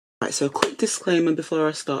Right, so a quick disclaimer before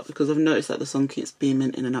I start, because I've noticed that the sun keeps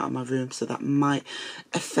beaming in and out of my room, so that might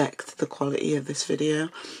affect the quality of this video.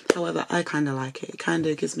 However, I kind of like it. It kind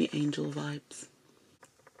of gives me angel vibes.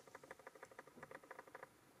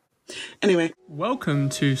 Anyway. Welcome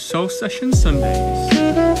to Soul Session Sundays.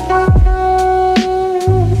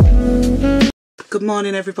 Good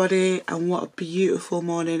morning everybody, and what a beautiful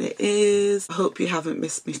morning it is. I hope you haven't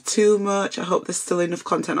missed me too much. I hope there's still enough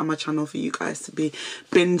content on my channel for you guys to be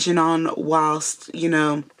binging on whilst, you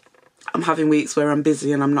know, I'm having weeks where I'm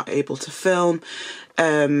busy and I'm not able to film.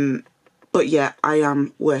 But yeah, I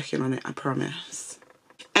am working on it, I promise.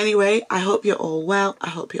 Anyway, I hope you're all well, I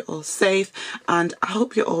hope you're all safe, and I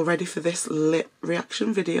hope you're all ready for this lit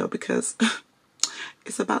reaction video, because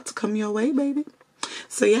it's about to come your way, baby.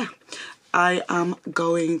 So yeah, I am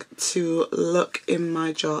going to look in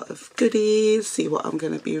my jar of goodies, see what I'm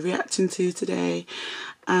going to be reacting to today,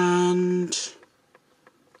 and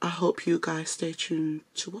I hope you guys stay tuned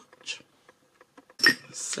to watch.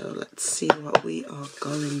 So let's see what we are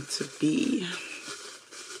going to be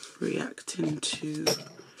reacting to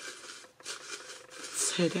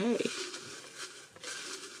today.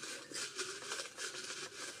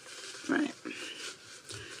 Right,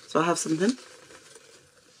 so I have something.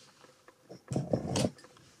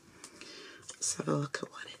 Let's have a look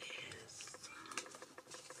at what it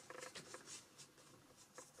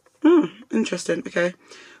is. Interesting. Okay,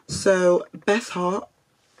 so Beth Hart.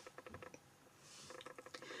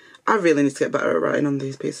 I really need to get better at writing on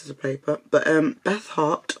these pieces of paper, but Beth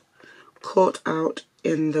Hart, Caught Out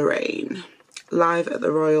in the Rain, live at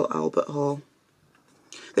the Royal Albert Hall.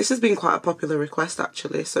 This has been quite a popular request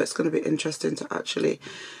actually, so it's going to be interesting to actually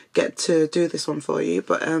get to do this one for you,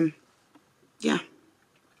 but yeah.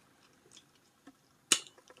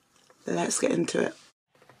 Let's get into it.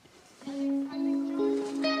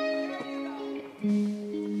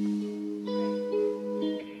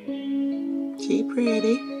 She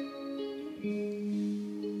pretty.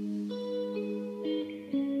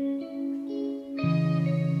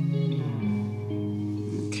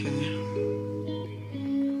 Okay.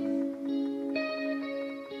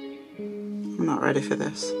 I'm not ready for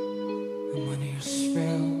this. I'm under your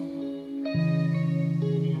spell.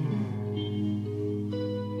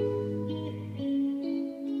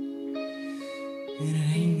 And it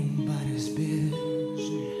ain't nobody's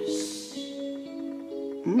business.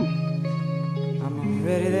 I'm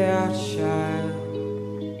already there, child.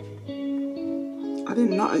 I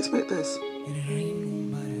did not expect this. And it ain't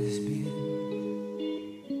nobody's business.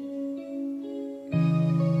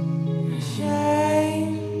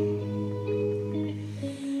 Shame.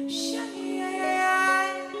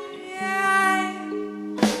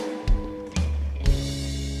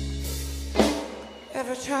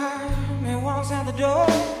 Every time he walks out the door,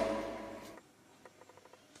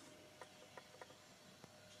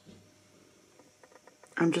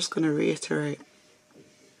 I'm just going to reiterate,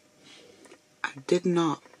 I did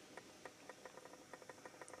not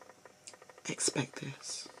expect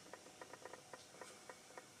this.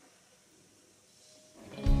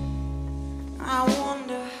 I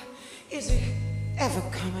wonder, is it ever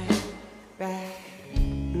coming back?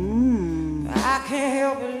 I can't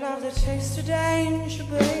help but love the taste of danger,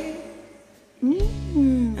 babe.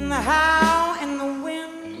 And the how and the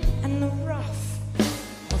wind and the rough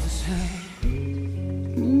of the sand.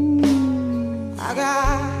 I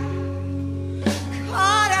got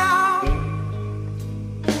caught out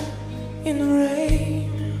in the rain.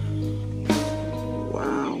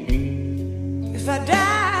 Wow. If I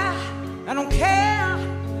die, I don't care.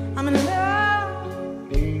 I'm in love.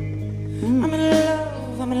 I'm in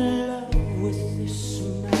love. I'm in love with this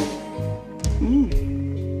man.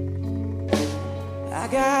 I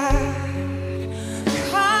got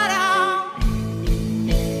caught out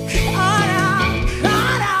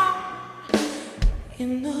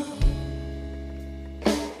in the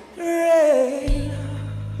rain.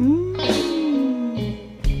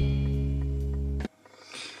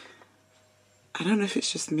 I don't know if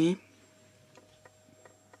it's just me,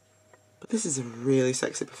 but this is a really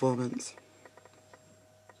sexy performance.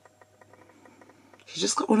 She's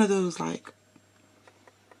just got one of those like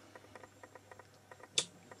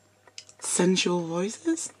sensual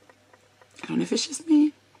voices. I don't know if it's just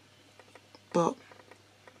me, but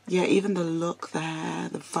yeah, even the look, the hair,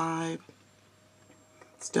 the vibe,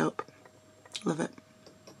 it's dope. Love it.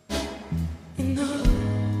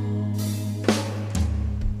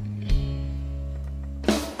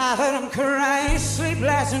 I heard him crying sleep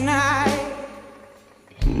last night.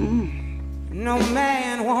 No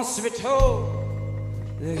man wants to be told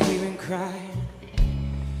that he been crying.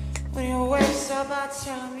 When he wakes up, I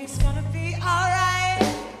tell him he's gonna be alright.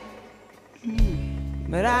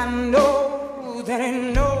 but I know that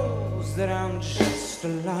he knows that I'm just a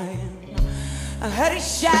lion. I heard he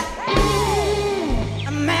shot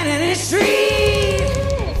a man in the street,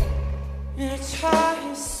 and it tore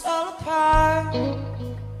his soul apart.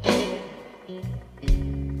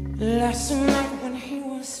 Last night when he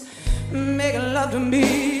was making love to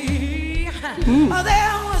me, oh,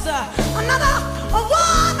 there was another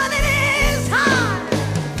woman in his heart.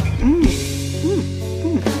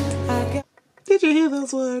 Did you hear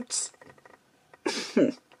those words?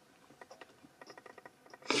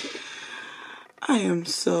 I am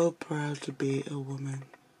so proud to be a woman.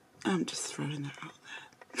 I'm just throwing that out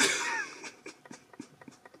there.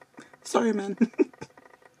 Sorry, man.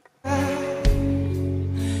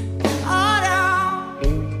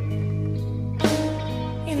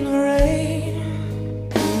 In the rain.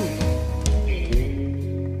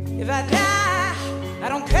 If I die, I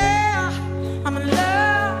don't care. I'm in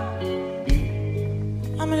love.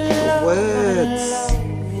 I'm in love. Words.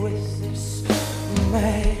 With this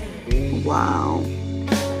man. Wow.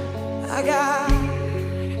 I got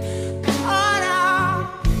caught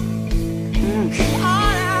out in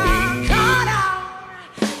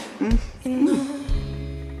the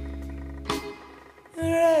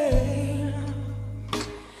rain.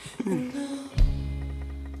 In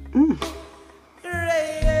the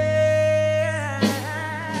rain.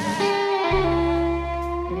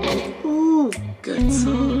 Ooh, good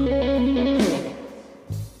song.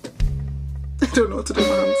 I don't know what to do with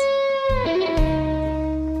my hands.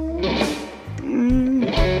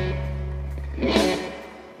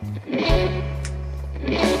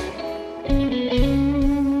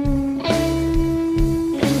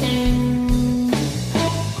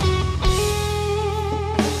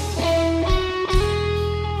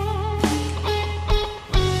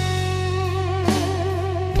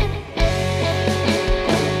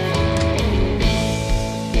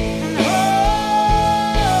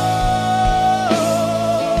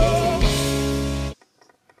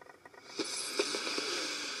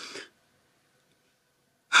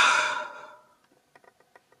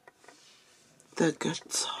 The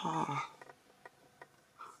guitar.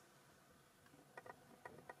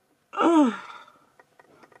 Oh,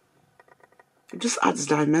 it just adds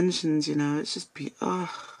dimensions, you know. It's just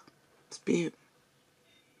it's beaut.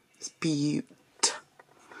 It's beaut.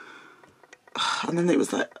 And then it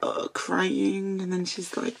was like, crying, and then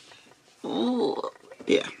she's like, oh,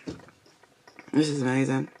 yeah. This is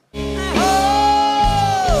amazing.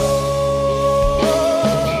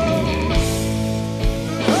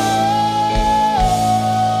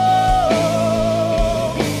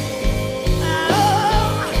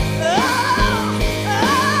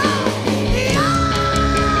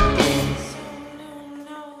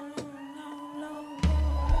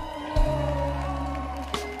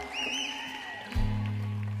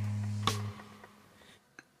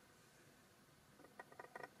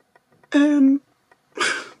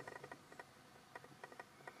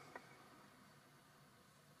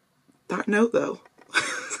 That note though.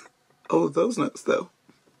 Oh, those notes though.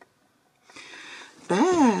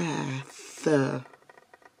 Beth.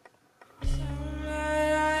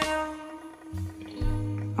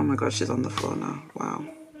 Oh my god, she's on the floor now. Wow.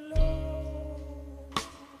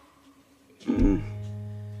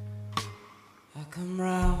 I come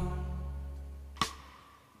round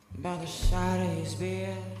by the side of his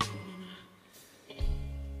bed.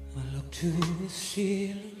 I look to the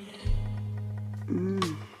ceiling.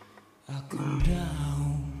 I come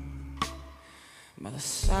down by the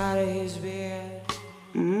side of his bed.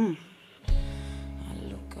 I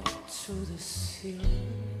look up to the ceiling.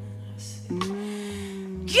 I say,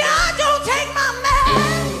 God, don't take my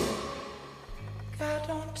man. God,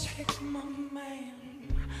 don't take my man.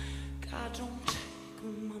 God, don't take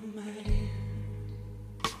my man.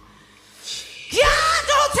 God,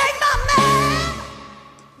 don't take my man.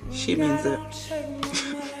 She means it.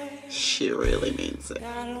 She really means it.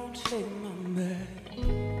 God, don't take my man.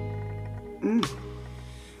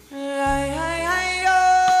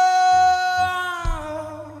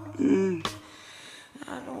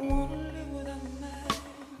 I don't want to live without a man.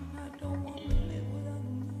 I don't want to live without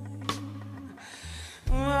a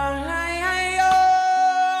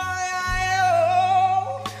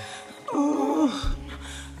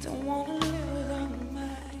don't want to live without a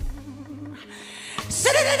man.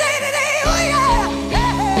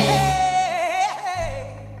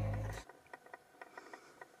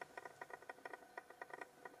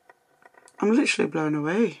 I'm literally blown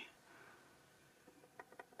away.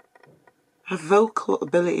 Her vocal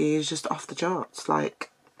ability is just off the charts, like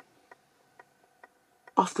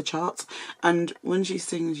off the charts. And when she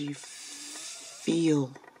sings, you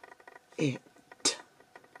feel it.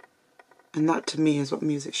 And that to me is what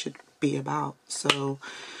music should be about. So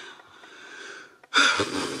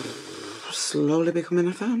slowly becoming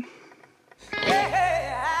a fan.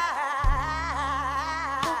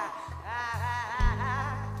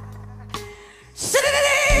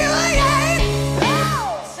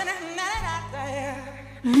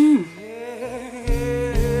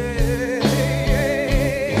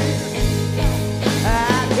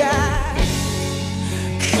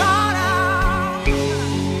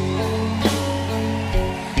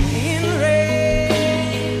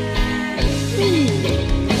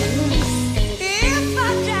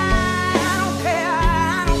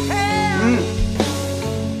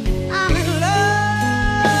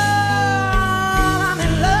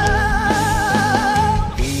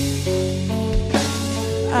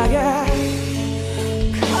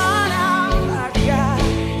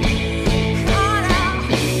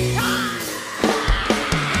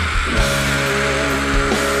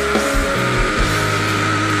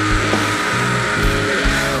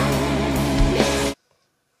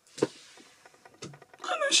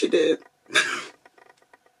 She did.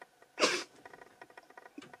 She's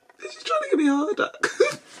trying to give me a heart attack.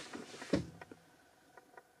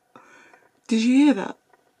 Did you hear that?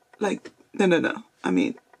 Like, no. I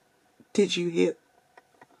mean, did you hear?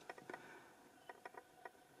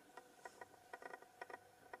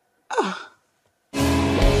 Ah.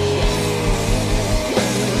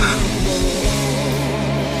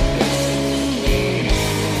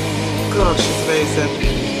 God, she's amazing.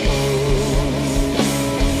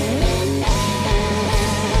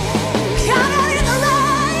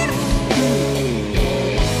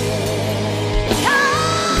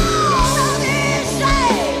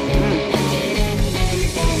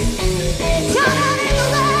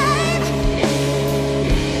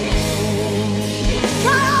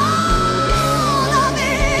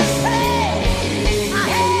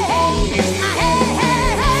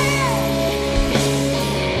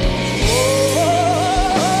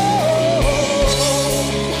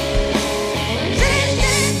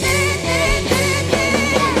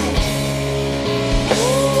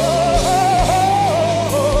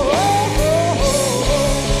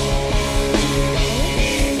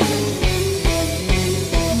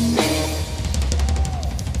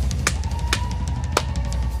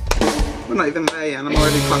 We're not even there yet and I'm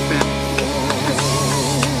already clapping.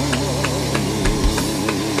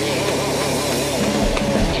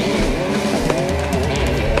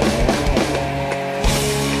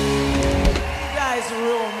 You guys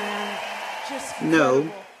rule, man. Just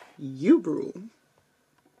No, you rule.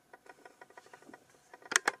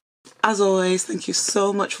 As always, thank you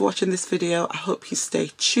so much for watching this video. I hope you stay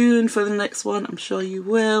tuned for the next one. I'm sure you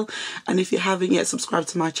will. And if you haven't yet subscribed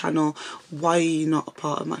to my channel, why are you not a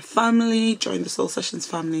part of my family? Join the Soul Sessions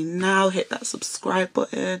family now. Hit that subscribe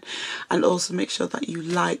button. And also make sure that you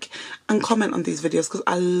like and comment on these videos because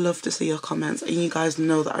I love to see your comments. And you guys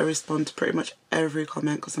know that I respond to pretty much every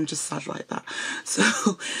comment because I'm just sad like that.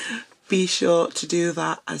 So be sure to do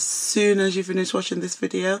that as soon as you finish watching this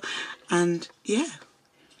video. And yeah.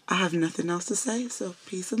 I have nothing else to say, so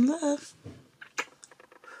peace and love.